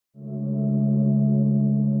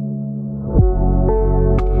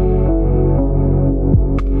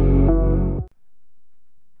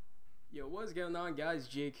going on, guys?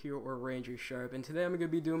 Jake here, or Ranger Sharp, and today I'm going to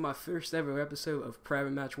be doing my first ever episode of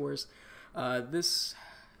Private Match Wars. This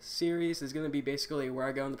series is going to be basically where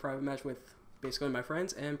I go in the private match with basically my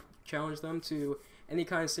friends and challenge them to any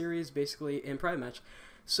kind of series, basically in private match.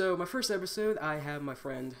 So my first episode, I have my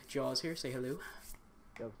friend Jaws here. Say hello.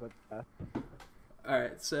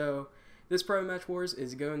 Alright, so this Private Match Wars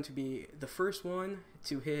is going to be the first one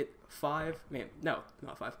to hit three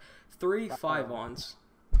 5-ons.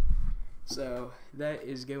 So that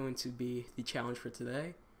is going to be the challenge for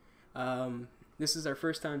today. This is our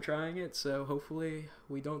first time trying it, so hopefully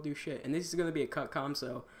we don't do shit. And this is going to be a cut com,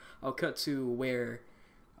 so I'll cut to where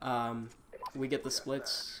we get the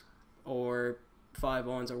splits or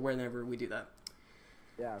 5-ons or whenever we do that.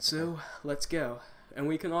 Yeah. So let's go. And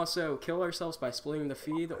we can also kill ourselves by splitting the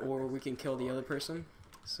feed, or we can kill the other person.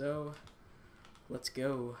 So let's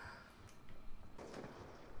go.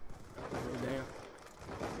 Oh, damn.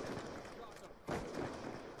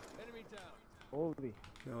 Holy.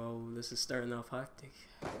 No, this is starting off hectic.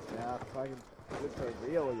 Yeah, fucking good for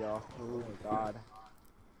real, y'all. Oh my god.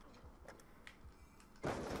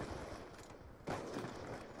 Oh,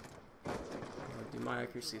 dude, my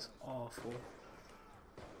accuracy is awful.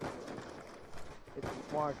 It's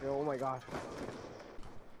smart, oh my gosh.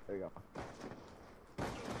 There you go.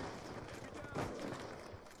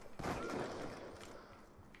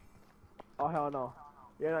 Oh hell no.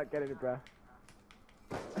 You're not getting it, bruh.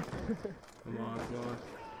 Come on, come on.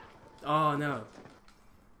 Oh no.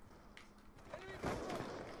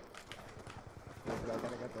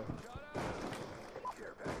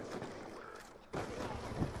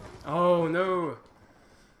 Oh no.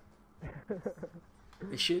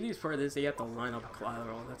 The shittiest part is they have to line up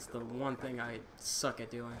collateral. That's the one thing I suck at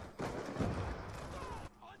doing.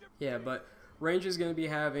 Yeah, but Ranger's gonna be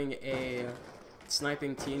having a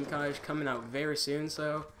sniping team college coming out very soon,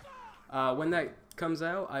 so when that comes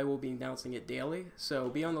out, I will be announcing it daily. So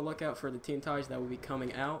be on the lookout for the team ties that will be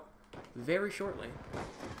coming out very shortly.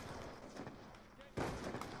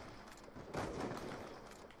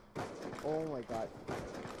 Oh my god.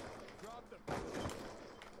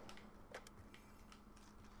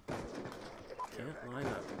 Can't line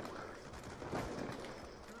up.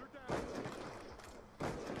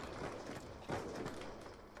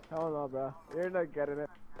 Hell no, bro. You're not getting it.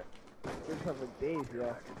 Give yourself a days,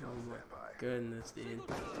 yeah. Oh my goodness, dude.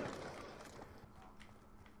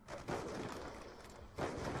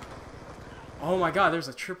 Oh my god, there's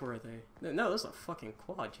a triple right there. No, there's a fucking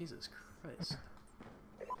quad. Jesus Christ.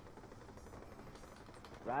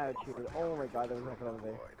 Riot shooter. Oh my god, there was nothing over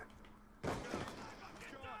there.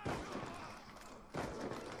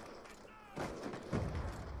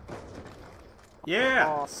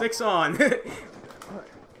 Yeah! Oh. 6 on!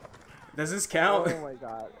 Does this count? Oh my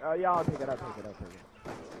god. Oh yeah, I'll take it, I'll take it.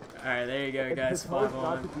 Alright, there you go, guys. 5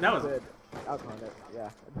 on. That was good. I'll count it. Yeah,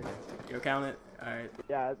 it's okay. You'll count it? Alright.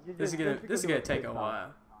 Yeah, this is gonna take a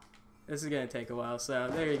while. This is gonna take a while, so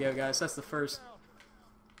there you go, guys. That's the first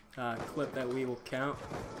clip that we will count.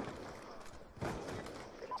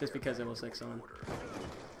 Just because it was 6 on.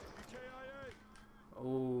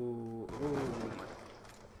 Oh,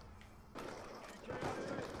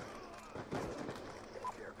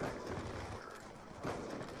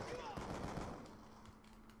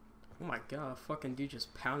 oh my god, fucking dude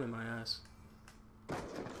just pounded my ass.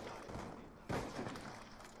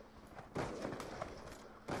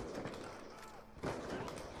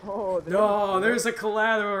 Oh, no, there's a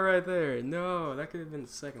collateral right there. No, that could have been the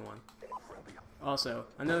second one. Also,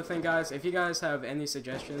 another thing, guys, if you guys have any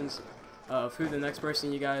suggestions of who the next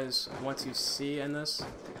person you guys want to see in this,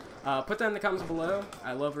 put that in the comments below.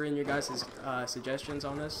 I love reading your guys' suggestions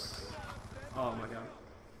on this. Oh my god.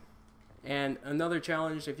 And another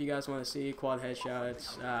challenge, if you guys want to see quad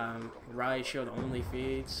headshots, Rai shield only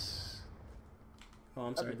feeds. Oh,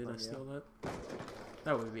 I'm sorry, did I steal that?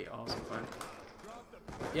 That would be awesome fun.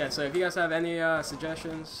 Yeah, so if you guys have any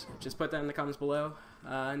suggestions, just put that in the comments below,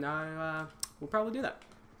 and we'll probably do that.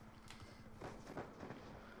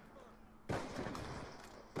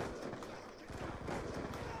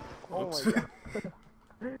 Oh Oops. my god.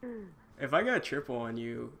 If I got a triple on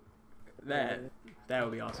you, that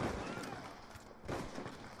would be awesome.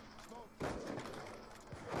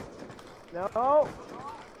 No.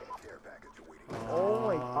 Oh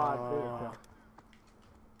my god, dude.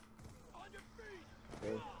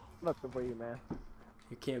 Okay. Nothing for you, man.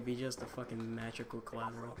 You can't be just a fucking magical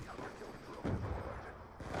collateral.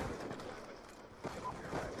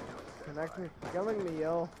 Connection's killing me,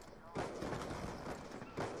 yo.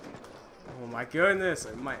 Oh my goodness,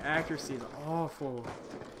 my accuracy is awful.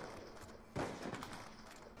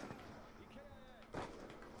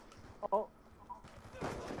 Oh,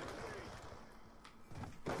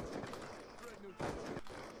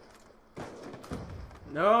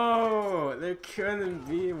 No, there couldn't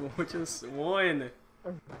be just one.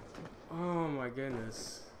 Oh my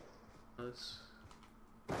goodness.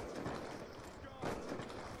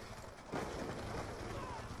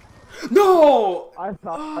 No! I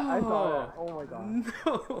saw that. Oh my god.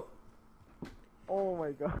 No! Oh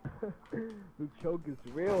my god. The choke is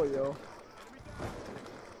real, yo.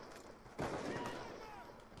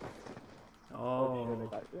 Oh, shit,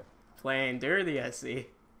 I got it. playing dirty, I see.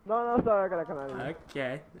 No, sorry, I gotta come out of here.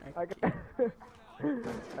 Okay. I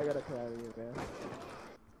gotta come out of here, man.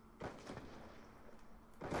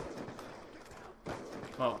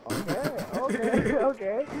 Oh.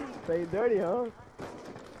 Okay. Playing dirty, huh?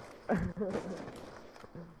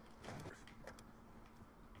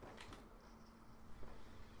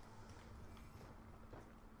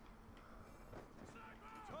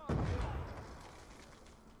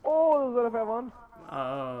 Oh, there's a one.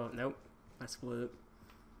 Oh, nope. I split it.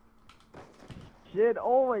 Shit,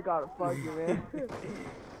 oh my god, fuck you, man.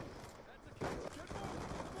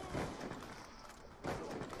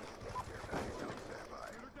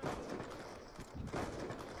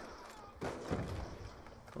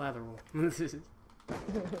 Collateral.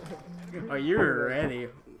 Oh, you were ready.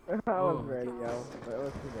 I was ready, yo. But it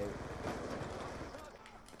was too late.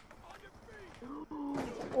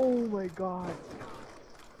 Oh my god.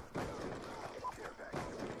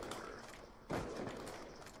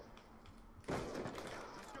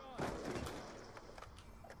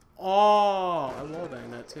 Oh, I love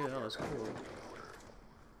that too. That was cool.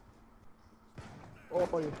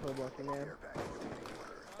 Oh, you're so lucky, man.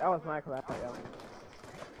 That was my clap, yo.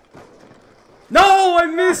 No, I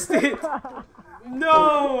missed it. No.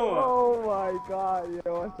 Oh my god,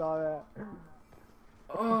 yo, I saw that.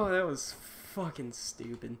 Oh, that was fucking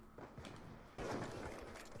stupid.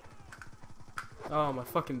 Oh, my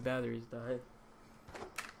batteries died.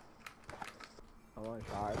 Oh my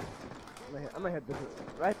god. I'm gonna hit this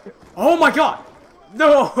right. Oh my god!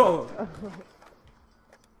 No!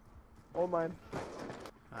 Oh mine.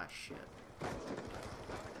 Ah, shit.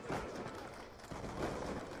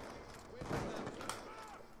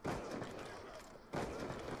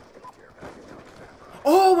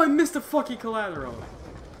 Oh, I missed the fucking collateral!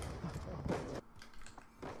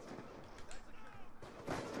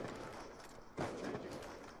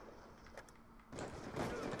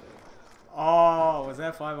 Oh, was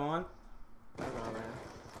that 5 on? No, man.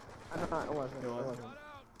 I'm not, it wasn't. It wasn't.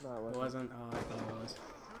 No, it wasn't. It wasn't? Oh, I thought it was.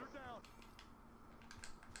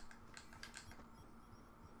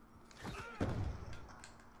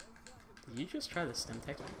 Did you just try to stem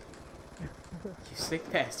tech me? You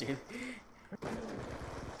sick bastard.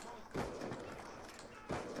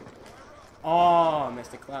 Oh, I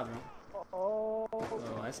missed the collateral. Oh.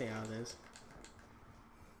 Oh, I see how it is.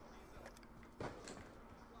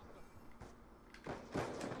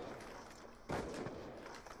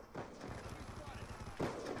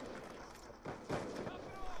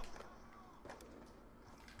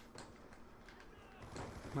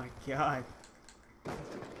 My god.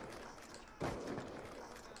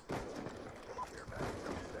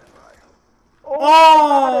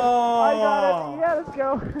 Oh! I got it! Yeah, let's go!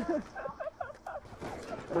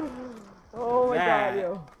 Oh my god,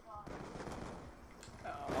 yo.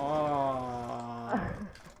 Oh.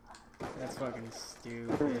 That's fucking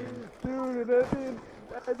stupid. Dude,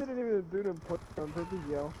 I didn't even do them on purpose,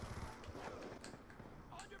 yo.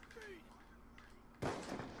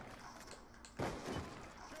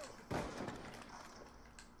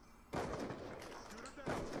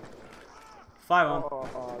 Five on.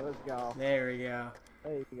 Oh, let's go. There we go.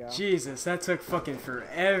 There you go. Jesus, that took fucking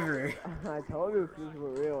forever. I told you these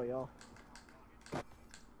were real, yo.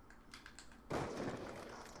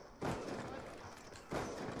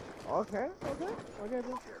 Okay.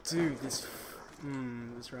 Dude, this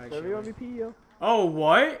right Real MVP, yo. Oh,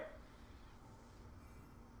 what?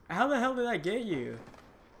 How the hell did I get you?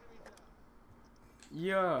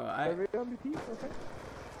 Yo, Real MVP, okay.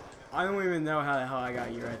 I don't even know how the hell I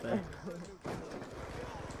got you right there.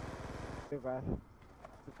 Hey, Brad.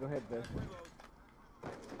 Let's go ahead, this.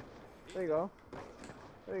 There you go.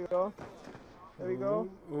 There you go. There you go.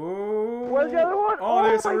 Ooh. Where's the other one? Oh,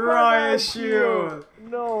 there's a my God, riot that's shield. cute.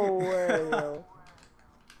 No way, yo.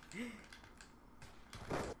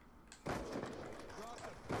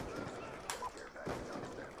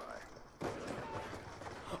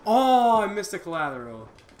 Oh, I missed the collateral.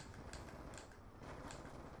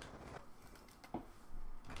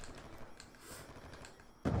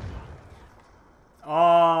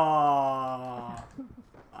 Oh,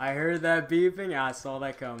 I heard that beeping. I saw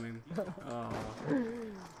that coming. Oh. Oh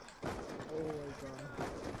my god.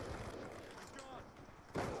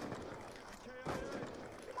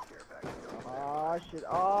 Oh shit.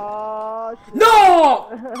 Oh shit. No!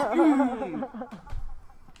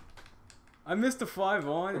 I missed the 5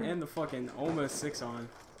 on and the fucking almost 6 on.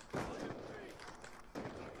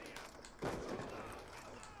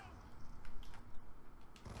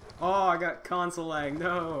 Oh, I got console lag.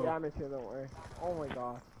 No. Yeah, I'm in here, don't worry. Oh my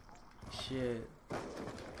god. Shit.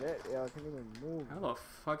 Shit, yeah, I can't even move. How the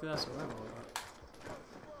fuck did I survive all that?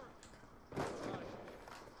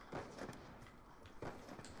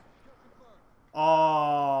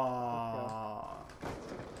 Oh.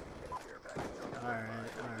 Alright.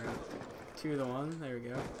 2 to 1. There we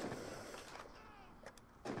go.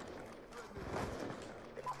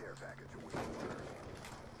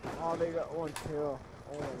 Oh, they got 1 too. Oh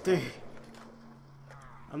my god. Dude.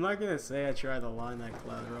 I'm not gonna say I tried to line that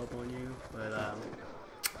cloud rope on you, but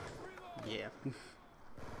yeah.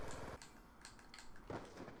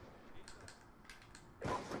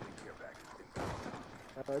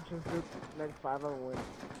 Let's just do next 5 and win.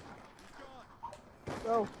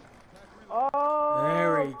 Go. Oh,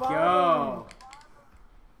 There we finally. go.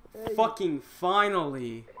 Hey. Fucking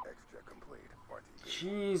finally.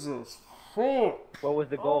 Jesus. Fuck. What was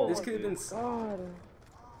the goal? This could have been. God.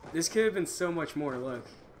 This could have been so much more. Look.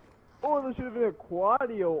 Oh, this should have been a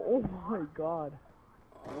quadio. Oh my god.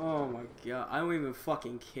 Oh my god. I don't even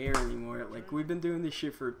fucking care anymore. Like, we've been doing this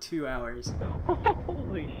shit for 2 hours.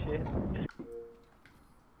 Holy shit.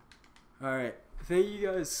 Alright. Thank you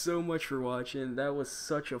guys so much for watching. That was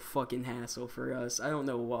such a fucking hassle for us. I don't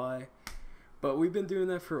know why. But we've been doing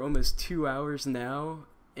that for almost 2 hours now.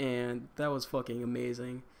 And that was fucking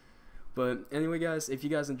amazing. But anyway, guys, if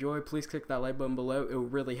you guys enjoyed, please click that like button below. It will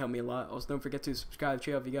really help me a lot. Also, don't forget to subscribe to the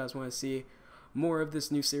channel if you guys want to see more of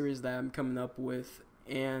this new series that I'm coming up with.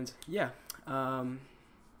 And yeah,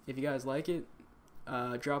 if you guys like it,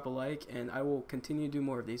 drop a like, and I will continue to do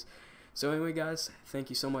more of these. So anyway, guys, thank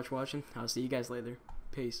you so much for watching. I'll see you guys later.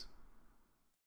 Peace.